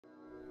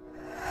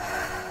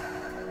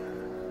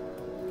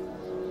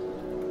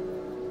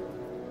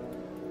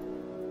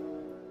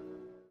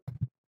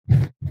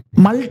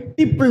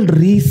multiple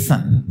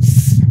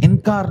reasons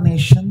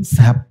incarnations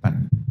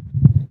happen.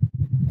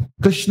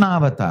 Krishna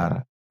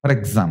Avatar, for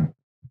example.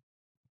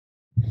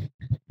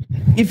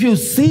 If you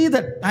see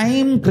the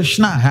time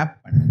Krishna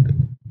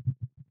happened,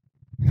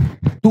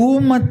 too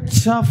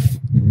much of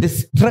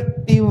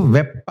destructive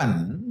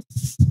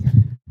weapons,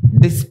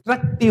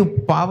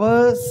 destructive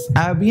powers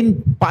have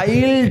been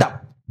piled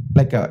up.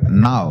 Like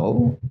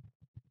now,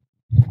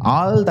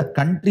 all the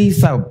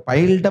countries have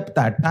piled up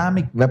the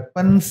atomic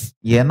weapons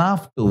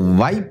enough to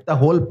wipe the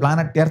whole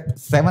planet Earth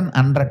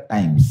 700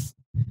 times.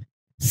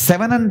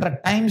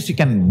 700 times you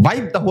can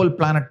wipe the whole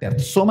planet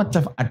Earth. So much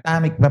of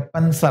atomic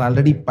weapons are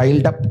already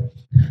piled up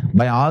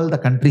by all the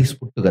countries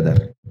put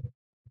together.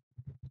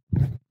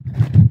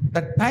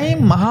 The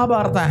time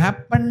Mahabharata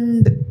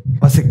happened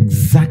was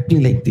exactly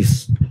like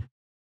this.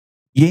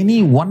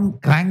 Any one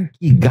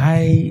cranky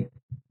guy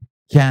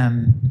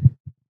can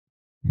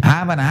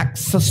have an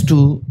access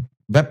to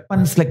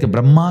weapons like a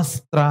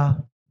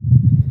brahmastra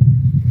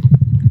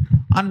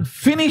and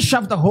finish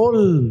off the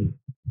whole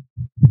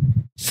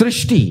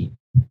Srishti.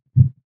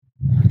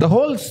 The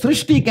whole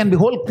Srishti can be,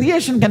 whole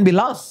creation can be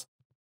lost.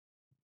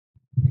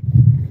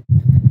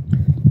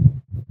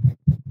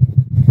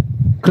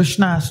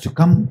 Krishna has to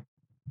come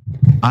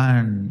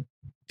and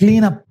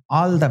clean up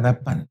all the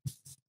weapons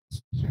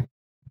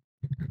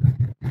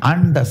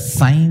and the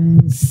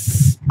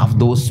signs of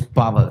those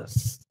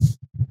powers,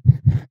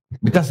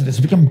 because it has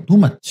become too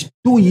much,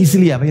 too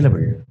easily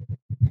available.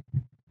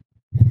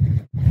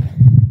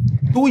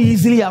 Too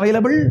easily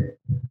available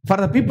for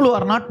the people who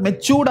are not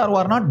matured or who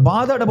are not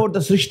bothered about the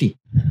Srishti.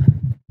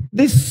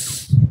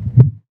 This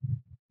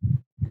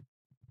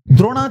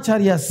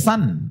Dronacharya's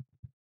son,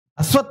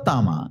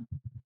 Ashwatthama,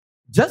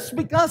 just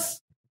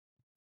because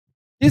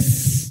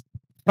his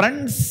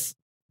friends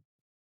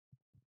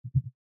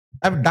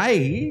have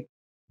died,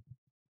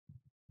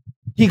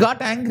 he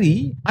got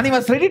angry and he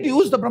was ready to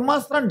use the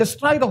brahmastra and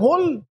destroy the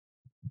whole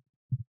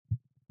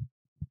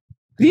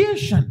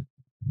creation.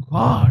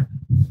 God,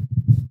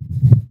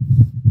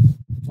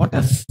 what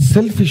a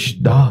selfish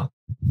dog.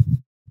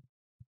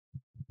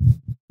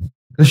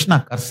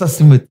 Krishna curses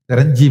him with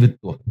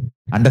Chiranjeevitva.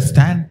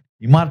 Understand,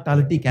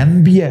 immortality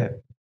can be a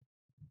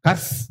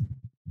curse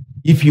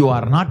if you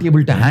are not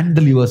able to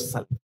handle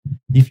yourself,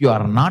 if you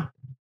are not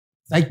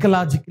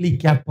psychologically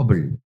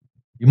capable.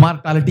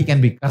 Immortality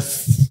can be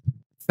curse.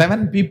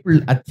 7 people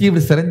achieved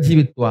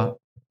Saranjivitva.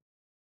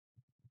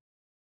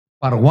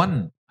 For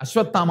one,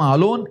 Ashwatthama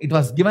alone, it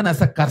was given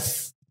as a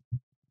curse.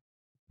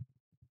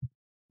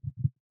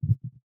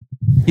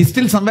 He's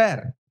still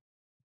somewhere,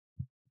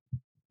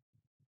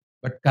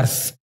 but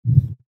curse.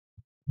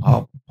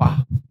 Oh,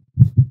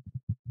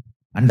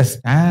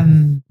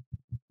 understand,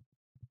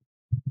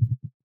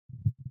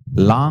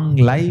 long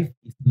life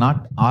is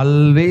not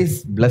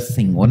always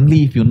blessing.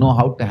 Only if you know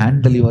how to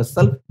handle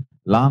yourself,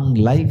 long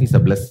life is a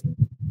blessing.